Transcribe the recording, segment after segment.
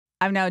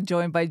I'm now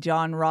joined by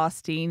Jon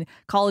Rothstein,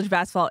 college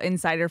basketball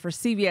insider for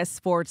CBS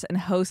Sports and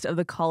host of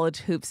the College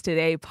Hoops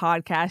Today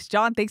podcast.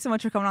 Jon, thanks so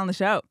much for coming on the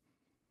show.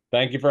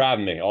 Thank you for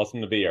having me.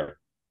 Awesome to be here.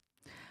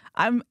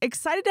 I'm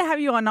excited to have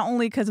you on, not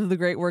only because of the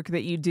great work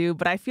that you do,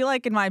 but I feel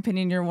like, in my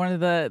opinion, you're one of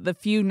the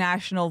few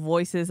national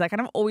voices that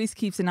kind of always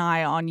keeps an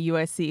eye on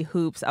USC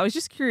hoops. I was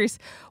just curious,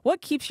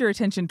 what keeps your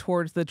attention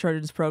towards the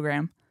Trojans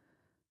program?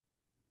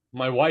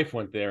 My wife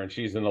went there and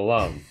she's an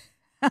alum.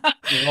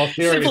 In all Simple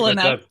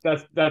seriousness,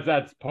 enough.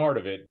 that's part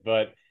of it.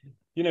 But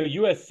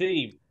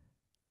USC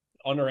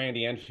under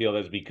Andy Enfield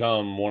has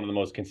become one of the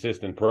most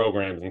consistent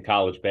programs in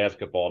college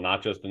basketball,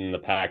 not just in the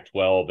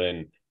Pac-12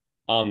 and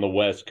on the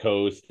West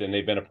Coast. And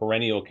they've been a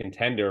perennial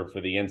contender for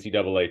the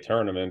NCAA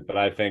tournament. But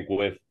I think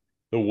with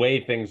the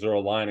way things are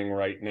aligning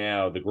right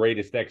now, the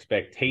greatest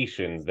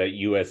expectations that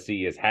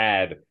USC has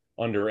had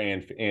under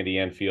Andy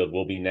Enfield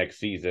will be next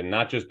season,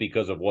 not just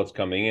because of what's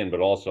coming in, but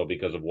also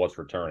because of what's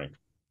returning.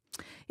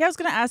 Yeah, I was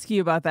going to ask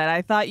you about that.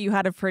 I thought you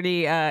had a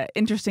pretty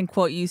interesting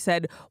quote. You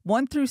said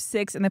 1 through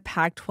 6 in the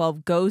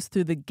Pac-12 goes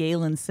through the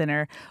Galen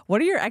Center. What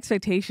are your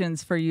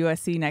expectations for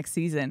USC next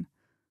season?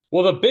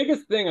 Well, the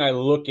biggest thing I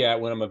look at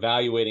when I'm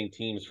evaluating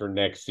teams for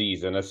next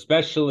season,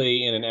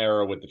 especially in an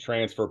era with the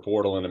transfer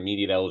portal and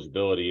immediate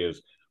eligibility,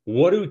 is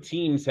what do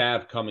teams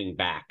have coming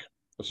back?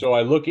 So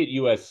I look at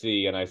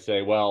USC and I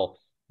say, well,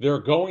 they're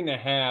going to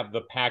have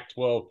the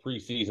Pac-12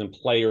 preseason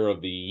player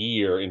of the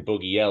year in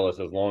Boogie Ellis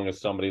as long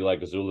as somebody like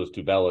Azuolas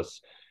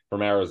Tubelis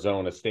from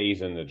Arizona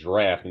stays in the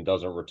draft and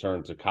doesn't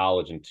return to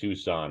college in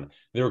Tucson.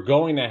 They're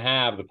going to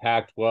have the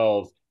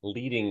Pac-12's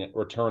leading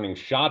returning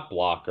shot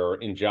blocker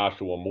in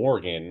Joshua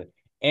Morgan.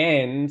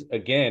 And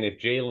again,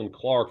 if Jalen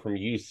Clark from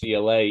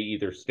UCLA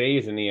either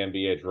stays in the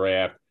NBA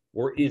draft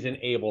or isn't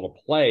able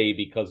to play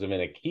because of an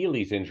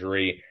Achilles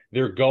injury,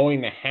 they're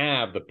going to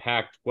have the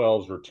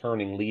Pac-12's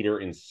returning leader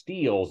in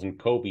steals in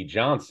Kobe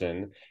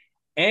Johnson.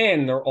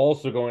 And they're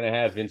also going to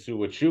have Vince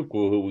Iwuchukwu,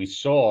 who we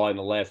saw in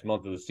the last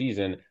month of the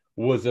season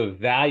was a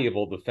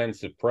valuable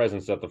defensive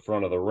presence at the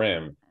front of the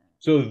rim.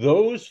 So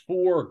those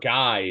four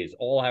guys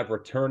all have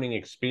returning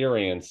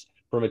experience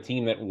from a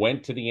team that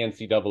went to the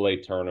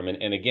NCAA tournament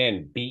and,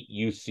 again, beat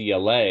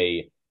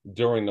UCLA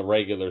during the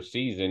regular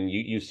season.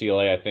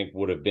 UCLA, I think,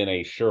 would have been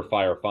a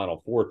surefire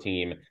Final Four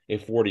team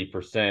if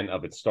 40%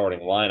 of its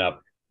starting lineup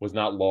was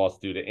not lost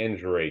due to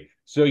injury.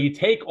 So you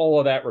take all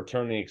of that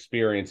returning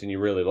experience and you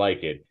really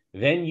like it.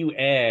 Then you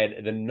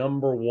add the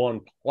number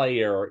one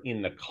player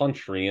in the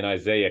country in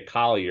Isaiah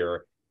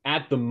Collier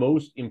at the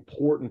most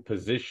important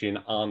position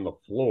on the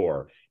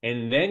floor.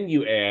 And then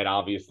you add,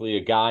 obviously,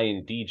 a guy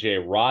in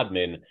DJ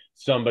Rodman,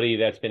 somebody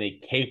that's been a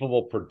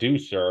capable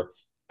producer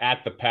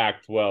at the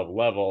Pac-12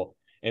 level.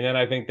 And then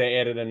I think they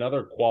added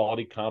another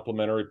quality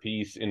complementary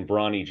piece in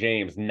Bronny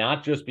James,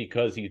 not just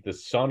because he's the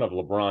son of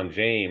LeBron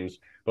James,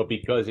 but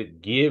because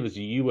it gives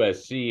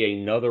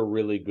USC another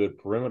really good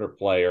perimeter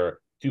player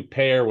to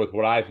pair with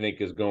what I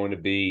think is going to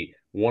be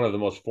one of the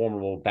most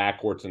formidable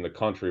backcourts in the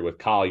country with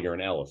Collier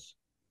and Ellis.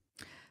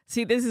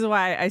 See, this is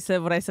why I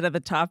said what I said at the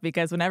top,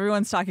 because when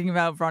everyone's talking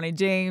about Bronny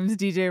James,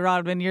 DJ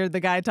Rodman, you're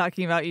the guy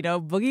talking about,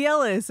 Boogie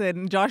Ellis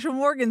and Joshua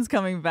Morgan's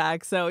coming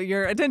back. So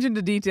your attention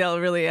to detail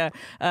really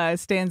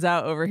stands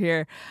out over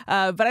here.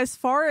 But as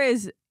far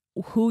as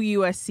who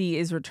USC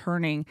is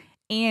returning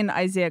and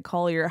Isaiah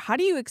Collier, how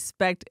do you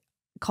expect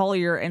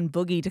Collier and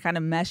Boogie to kind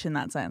of mesh in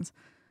that sense?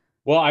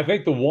 Well, I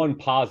think the one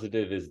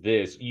positive is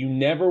this. You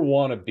never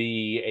want to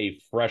be a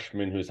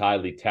freshman who's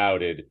highly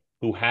touted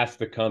who has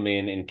to come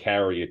in and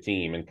carry a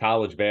team. In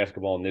college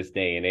basketball in this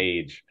day and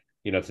age,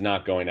 it's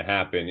not going to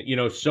happen.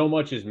 So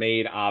much is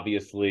made,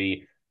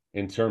 obviously,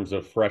 in terms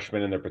of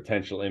freshmen and their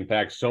potential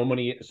impact. So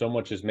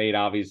much is made,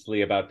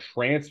 obviously, about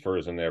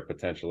transfers and their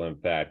potential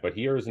impact. But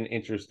here's an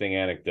interesting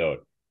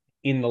anecdote.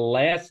 In the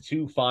last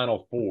two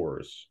Final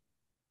Fours,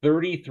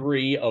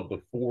 33 of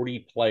the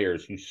 40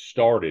 players who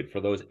started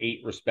for those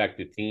 8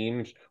 respective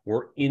teams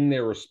were in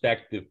their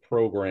respective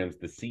programs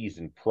the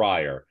season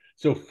prior.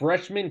 So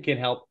freshmen can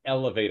help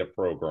elevate a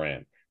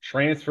program.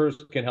 Transfers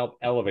can help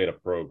elevate a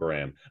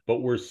program.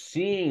 But we're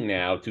seeing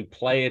now, to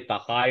play at the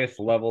highest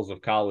levels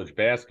of college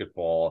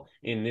basketball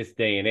in this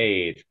day and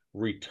age,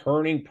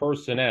 returning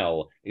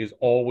personnel is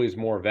always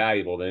more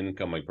valuable than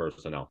incoming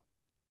personnel.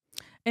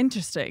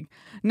 Interesting.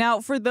 Now,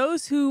 for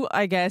those who,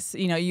 I guess,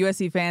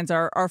 USC fans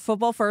are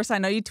football first. I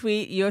know you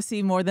tweet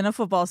USC more than a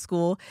football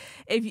school.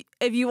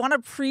 If you want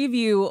to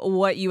preview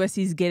what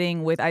USC is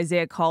getting with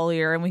Isaiah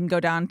Collier, and we can go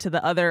down to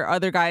the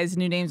other guys,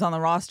 new names on the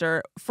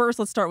roster. First,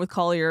 let's start with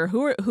Collier.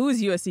 Who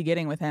is USC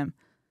getting with him?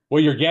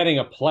 Well, you're getting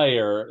a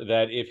player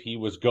that if he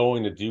was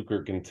going to Duke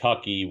or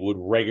Kentucky would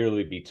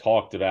regularly be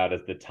talked about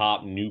as the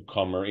top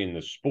newcomer in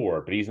the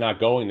sport. But he's not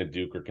going to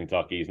Duke or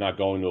Kentucky. He's not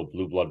going to a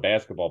blue blood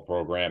basketball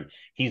program.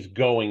 He's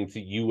going to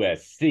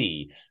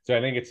USC. So I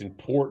think it's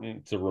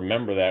important to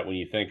remember that when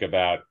you think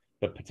about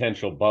the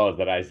potential buzz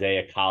that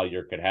Isaiah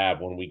Collier could have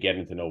when we get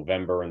into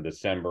November and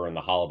December and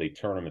the holiday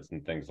tournaments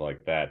and things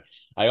like that.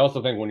 I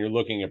also think when you're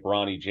looking at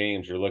Bronny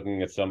James, you're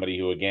looking at somebody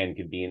who, again,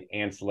 could be an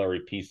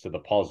ancillary piece to the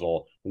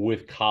puzzle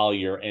with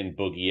Collier and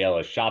Boogie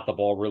Ellis. Shot the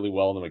ball really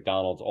well in the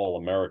McDonald's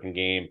All-American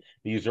game.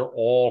 These are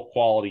all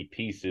quality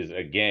pieces,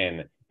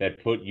 again,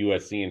 that put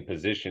USC in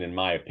position, in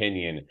my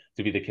opinion,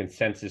 to be the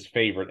consensus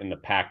favorite in the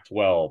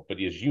Pac-12.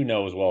 But as you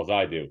know as well as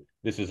I do,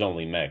 this is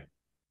only May.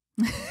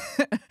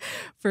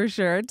 For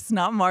sure. It's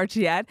not March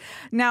yet.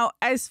 Now,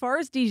 as far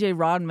as DJ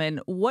Rodman,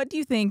 what do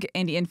you think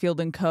Andy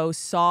Enfield Co.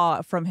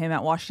 saw from him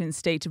at Washington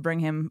State to bring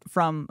him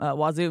from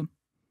Wazoo?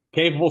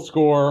 Capable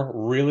scorer,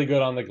 really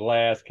good on the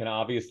glass, can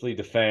obviously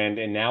defend,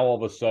 and now all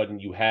of a sudden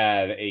you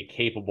have a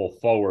capable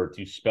forward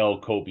to spell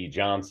Kobe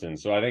Johnson.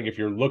 So I think if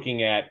you're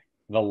looking at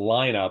the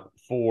lineup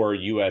for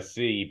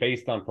USC,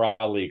 based on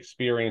probably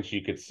experience,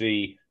 you could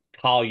see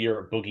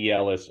Collier, Boogie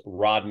Ellis,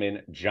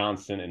 Rodman,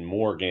 Johnson, and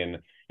Morgan.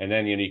 And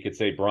then, you could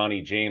say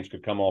Bronny James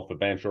could come off the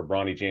bench, or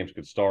Bronny James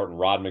could start and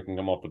Rodman can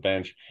come off the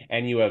bench.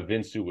 And you have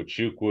Vinsu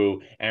Wachukwu.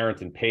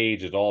 Arrington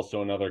Page is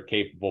also another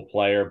capable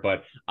player.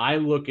 But I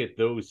look at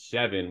those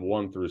 7,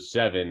 1 through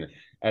 7,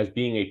 as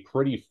being a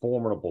pretty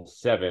formidable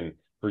 7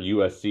 for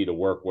USC to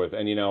work with.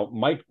 And,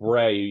 Mike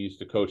Bray, who used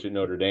to coach at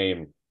Notre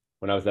Dame,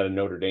 when I was at a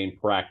Notre Dame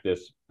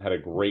practice, had a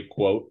great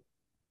quote.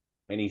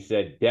 And he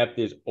said, depth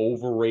is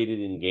overrated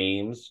in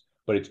games,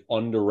 but it's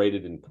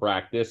underrated in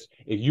practice.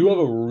 If you have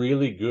a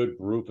really good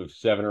group of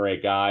 7 or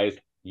 8 guys,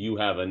 you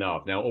have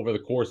enough. Now, over the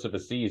course of a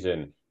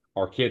season,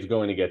 are kids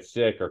going to get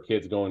sick? Are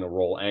kids going to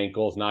roll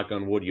ankles? Knock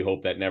on wood, you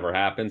hope that never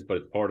happens, but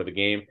it's part of the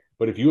game.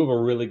 But if you have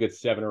a really good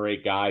 7 or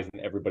 8 guys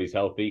and everybody's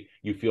healthy,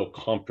 you feel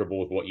comfortable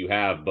with what you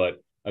have.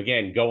 But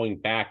again, going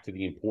back to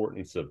the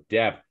importance of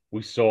depth,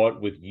 we saw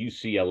it with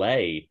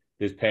UCLA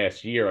this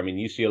past year. I mean,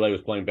 UCLA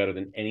was playing better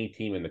than any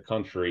team in the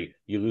country.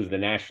 You lose the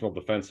National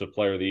Defensive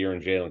Player of the Year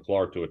in Jalen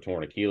Clark to a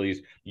torn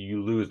Achilles.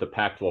 You lose the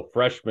Pac-12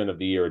 Freshman of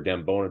the Year,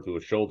 Dembona, to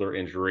a shoulder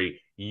injury.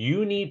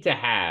 You need to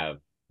have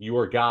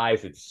your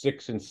guys at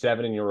 6 and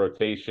 7 in your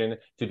rotation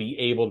to be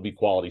able to be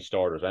quality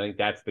starters. I think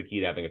that's the key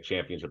to having a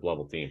championship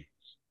level team.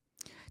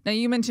 Now,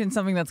 you mentioned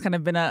something that's kind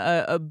of been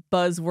a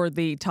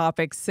buzzworthy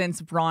topic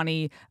since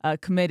Bronny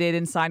committed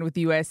and signed with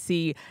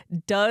USC.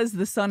 Does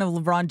the son of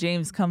LeBron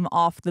James come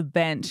off the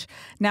bench?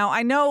 Now,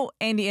 I know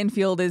Andy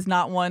Enfield is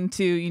not one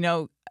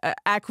to,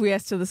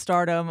 acquiesce to the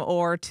stardom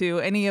or to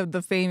any of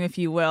the fame, if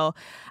you will.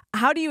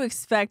 How do you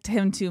expect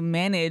him to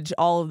manage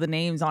all of the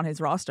names on his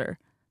roster?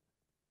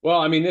 Well,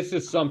 I mean, this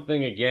is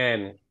something,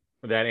 again,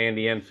 that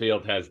Andy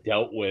Enfield has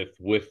dealt with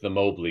the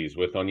Mobleys,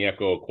 with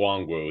Onyeka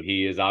Okongwu.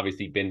 He has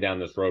obviously been down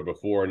this road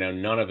before. Now,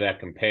 none of that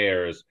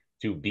compares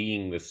to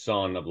being the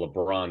son of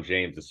LeBron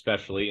James,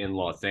 especially in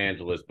Los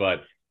Angeles. But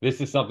this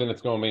is something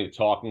that's going to be a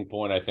talking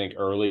point, I think,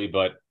 early.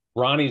 But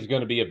Bronny's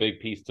going to be a big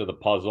piece to the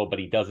puzzle, but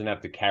he doesn't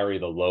have to carry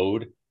the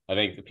load. I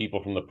think the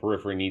people from the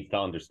periphery needs to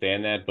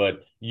understand that. But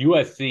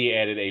USC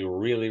added a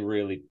really,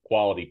 really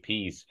quality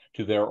piece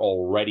to their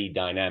already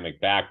dynamic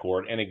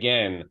backcourt. And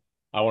again,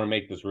 I want to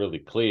make this really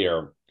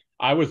clear.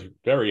 I was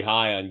very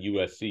high on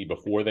USC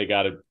before they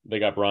got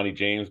Bronny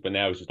James, but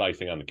now it's just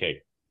icing on the cake.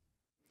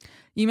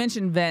 You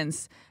mentioned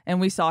Vince, and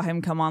we saw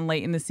him come on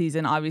late in the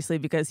season, obviously,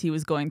 because he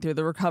was going through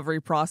the recovery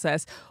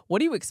process. What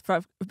do you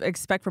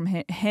expect from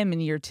him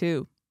in year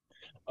 2?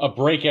 A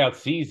breakout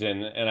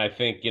season. And I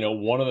think,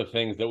 one of the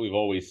things that we've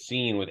always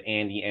seen with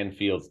Andy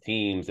Enfield's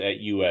teams at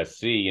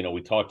USC,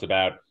 we talked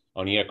about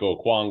Onyeka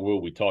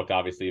Okongwu, we talked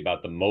obviously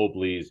about the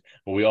Mobleys,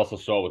 but we also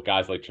saw with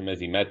guys like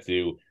Chimezie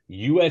Metu,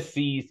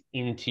 USC's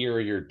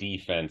interior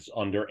defense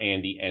under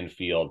Andy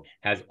Enfield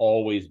has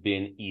always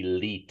been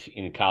elite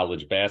in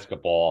college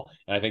basketball.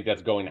 And I think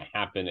that's going to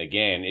happen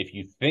again. If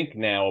you think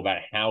now about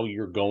how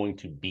you're going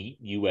to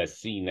beat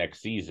USC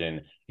next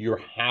season, you're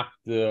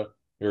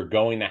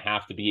going to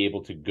have to be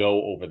able to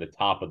go over the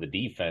top of the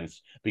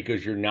defense,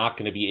 because you're not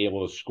going to be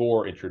able to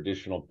score in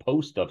traditional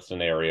post-up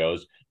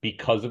scenarios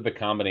because of the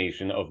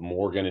combination of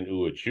Morgan and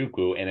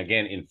Uwachukwu. And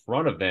again, in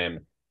front of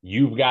them,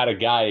 you've got a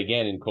guy,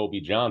 again, in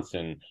Kobe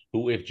Johnson,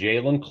 who, if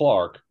Jalen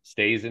Clark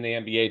stays in the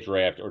NBA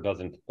draft or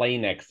doesn't play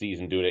next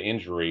season due to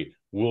injury,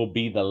 will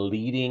be the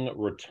leading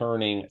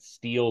returning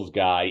steals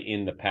guy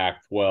in the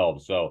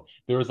Pac-12. So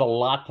there's a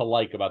lot to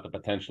like about the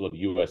potential of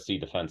USC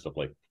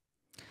defensively.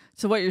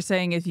 So what you're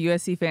saying, if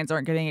USC fans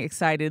aren't getting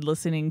excited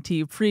listening to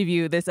you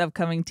preview this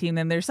upcoming team,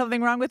 then there's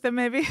something wrong with them,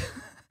 maybe?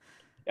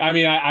 I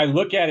mean, I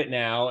look at it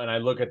now, and I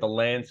look at the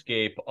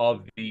landscape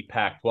of the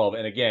Pac-12.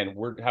 And again,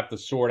 we have to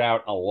sort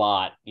out a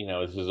lot.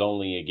 This is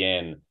only,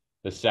 again,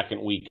 the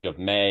second week of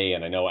May,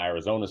 and I know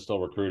Arizona's still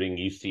recruiting.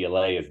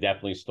 UCLA is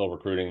definitely still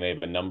recruiting. They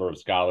have a number of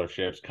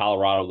scholarships.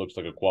 Colorado looks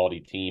like a quality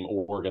team.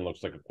 Oregon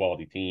looks like a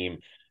quality team.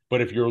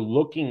 But if you're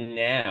looking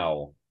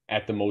now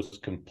at the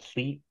most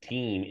complete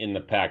team in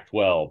the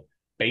Pac-12,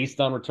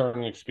 based on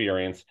returning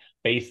experience,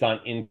 based on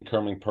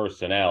incoming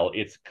personnel,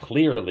 it's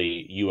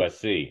clearly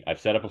USC. I've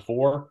said it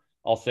before.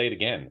 I'll say it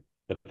again.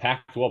 The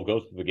Pac-12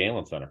 goes to the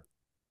Galen Center.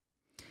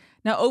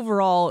 Now,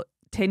 overall,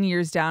 10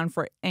 years down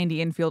for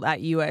Andy Enfield at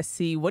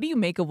USC. What do you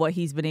make of what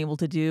he's been able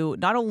to do,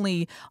 not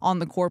only on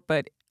the court,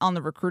 but on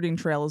the recruiting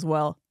trail as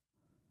well?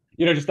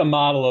 Just a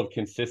model of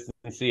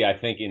consistency. I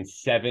think in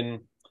 7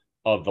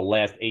 of the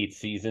last 8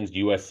 seasons,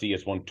 USC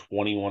has won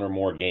 21 or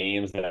more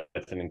games.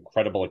 That's an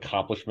incredible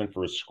accomplishment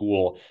for a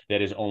school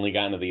that has only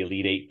gotten to the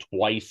Elite Eight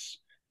twice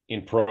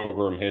in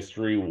program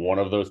history. One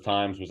of those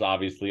times was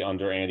obviously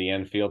under Andy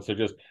Enfield. So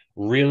just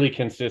really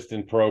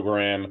consistent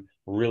program,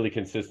 really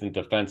consistent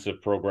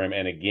defensive program,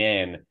 and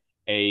again,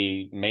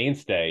 a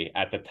mainstay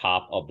at the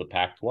top of the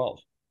Pac-12.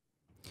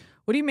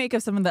 What do you make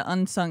of some of the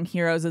unsung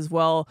heroes as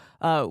well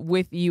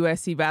with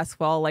USC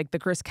basketball, like the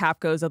Chris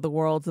Kapkos of the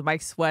world, the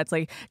Mike Sweats?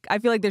 Like, I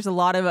feel like there's a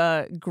lot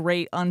of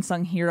great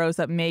unsung heroes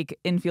that make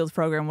Infield's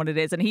program what it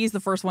is, and he's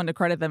the first one to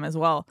credit them as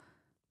well.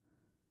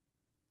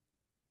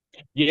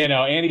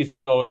 Andy's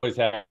always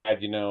had,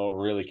 a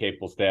really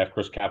capable staff.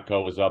 Chris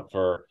Kapko was up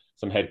for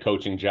some head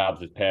coaching jobs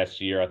this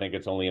past year. I think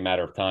it's only a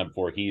matter of time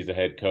before he's a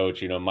head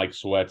coach. Mike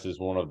Sweats is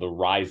one of the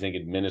rising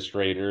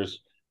administrators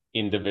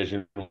in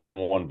Division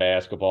I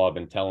basketball. I've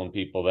been telling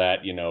people that,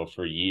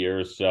 for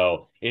years.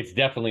 So it's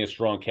definitely a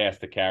strong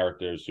cast of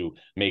characters who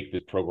make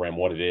this program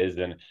what it is.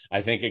 And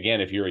I think,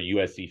 again, if you're a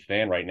USC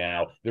fan right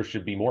now, there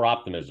should be more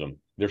optimism.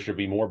 There should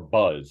be more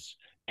buzz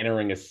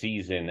entering a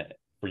season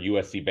for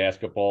USC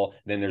basketball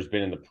than there's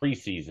been in the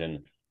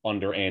preseason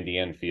under Andy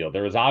Enfield.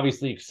 There was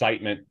obviously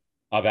excitement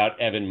about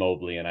Evan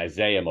Mobley and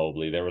Isaiah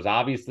Mobley. There was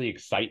obviously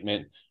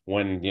excitement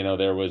when,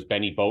 there was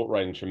Benny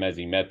Boatwright and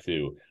Chimezie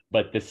Metu.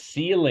 But the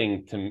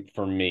ceiling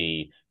for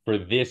me for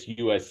this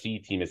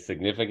USC team is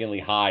significantly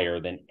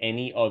higher than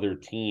any other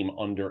team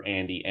under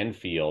Andy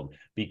Enfield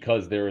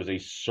because there is a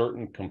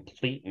certain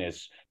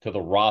completeness to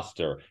the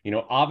roster.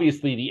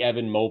 Obviously the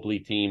Evan Mobley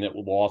team that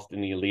lost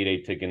in the Elite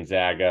Eight to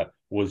Gonzaga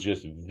was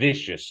just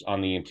vicious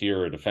on the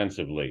interior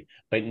defensively.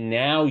 But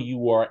now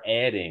you are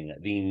adding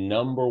the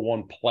number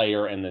 1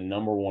 player and the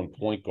number 1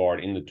 point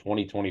guard in the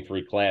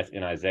 2023 class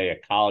in Isaiah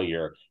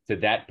Collier to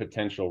that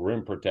potential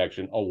rim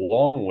protection,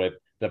 along with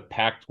the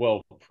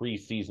Pac-12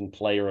 preseason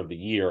player of the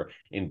year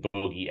in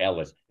Boogie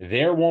Ellis.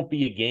 There won't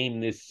be a game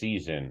this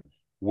season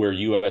where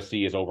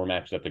USC is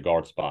overmatched at the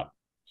guard spot.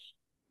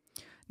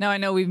 Now, I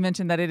know we've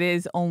mentioned that it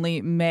is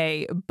only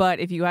May, but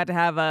if you had to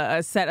have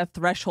a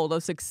threshold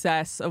of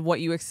success of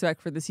what you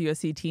expect for this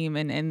USC team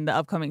in the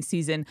upcoming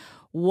season,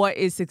 what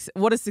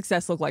does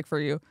success look like for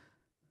you?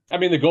 I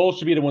mean, the goal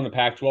should be to win the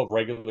Pac-12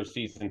 regular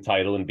season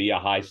title and be a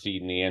high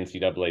seed in the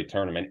NCAA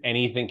tournament.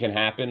 Anything can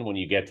happen when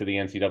you get to the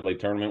NCAA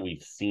tournament.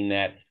 We've seen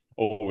that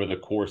over the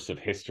course of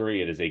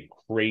history. It is a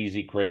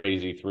crazy,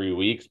 crazy 3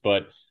 weeks,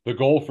 but the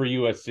goal for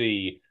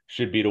USC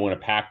should be to win a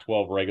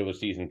Pac-12 regular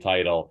season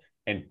title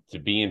and to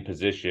be in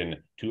position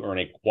to earn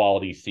a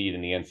quality seed in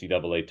the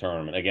NCAA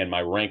tournament. Again,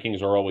 my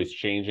rankings are always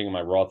changing in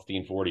my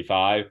Rothstein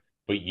 45,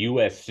 but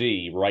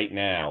USC right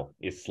now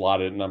is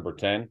slotted at number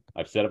 10.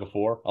 I've said it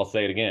before. I'll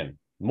say it again.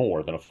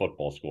 More than a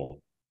football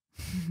school.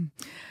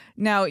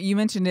 Now, you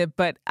mentioned it,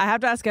 but I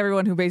have to ask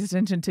everyone who pays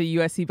attention to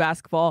USC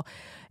basketball,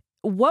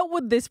 what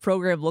would this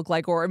program look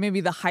like, or maybe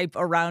the hype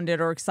around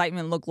it or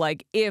excitement look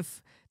like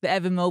if the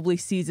Evan Mobley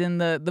season,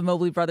 the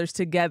Mobley brothers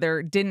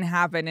together, didn't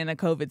happen in a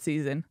COVID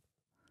season?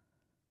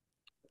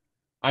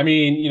 I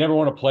mean, you never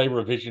want to play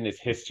revisionist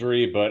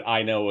history, but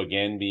I know,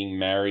 again, being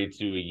married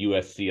to a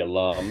USC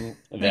alum,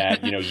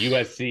 that,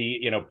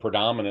 USC,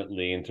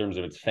 predominantly in terms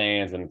of its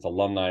fans and its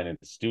alumni and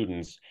its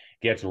students,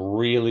 gets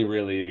really,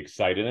 really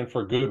excited, and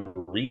for good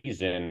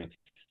reason,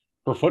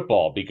 for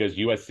football, because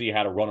USC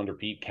had a run under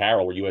Pete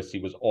Carroll where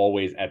USC was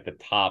always at the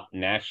top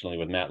nationally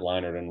with Matt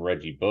Leinart and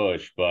Reggie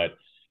Bush. But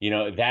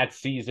that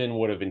season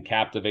would have been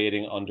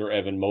captivating under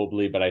Evan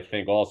Mobley. But I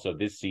think also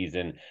this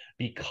season,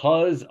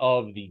 because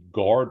of the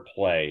guard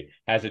play,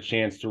 has a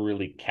chance to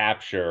really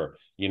capture,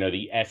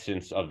 the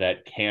essence of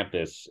that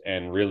campus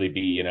and really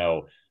be,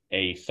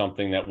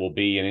 something that will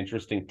be an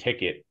interesting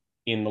ticket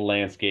in the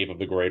landscape of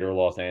the greater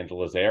Los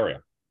Angeles area.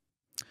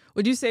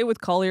 Would you say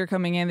with Collier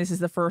coming in, this is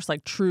the first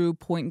true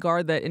point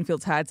guard that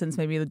Infield's had since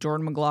maybe the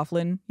Jordan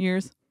McLaughlin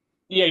years?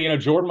 Yeah,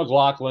 Jordan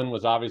McLaughlin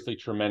was obviously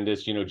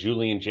tremendous.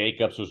 Julian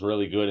Jacobs was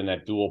really good in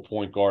that dual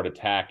point guard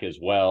attack as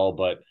well.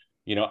 But,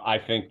 I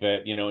think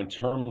that, in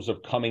terms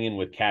of coming in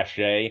with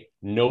cachet,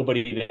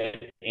 nobody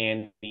that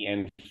Andy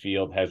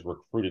Enfield has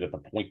recruited at the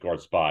point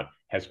guard spot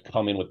has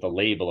come in with the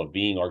label of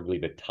being arguably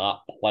the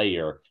top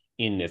player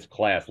in this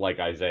class, like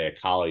Isaiah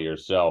Collier.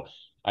 So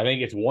I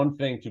think it's one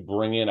thing to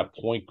bring in a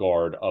point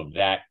guard of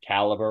that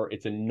caliber.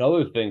 It's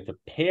another thing to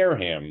pair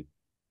him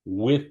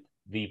with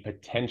the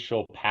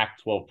potential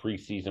Pac-12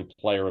 preseason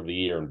player of the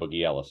year in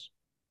Boogie Ellis.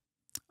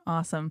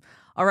 Awesome.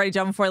 All right,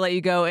 Jon, before I let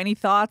you go, any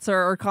thoughts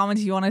or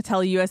comments you want to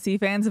tell USC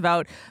fans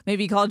about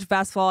maybe college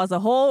basketball as a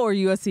whole or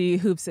USC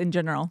hoops in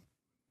general?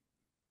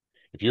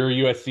 If you're a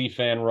USC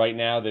fan right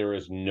now, there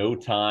is no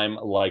time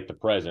like the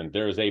present.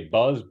 There is a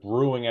buzz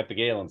brewing at the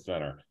Galen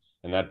Center,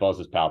 and that buzz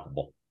is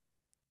palpable.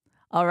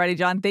 All righty,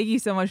 Jon, thank you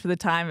so much for the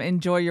time.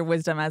 Enjoy your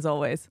wisdom as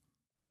always.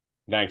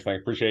 Thanks.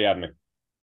 Appreciate you having me.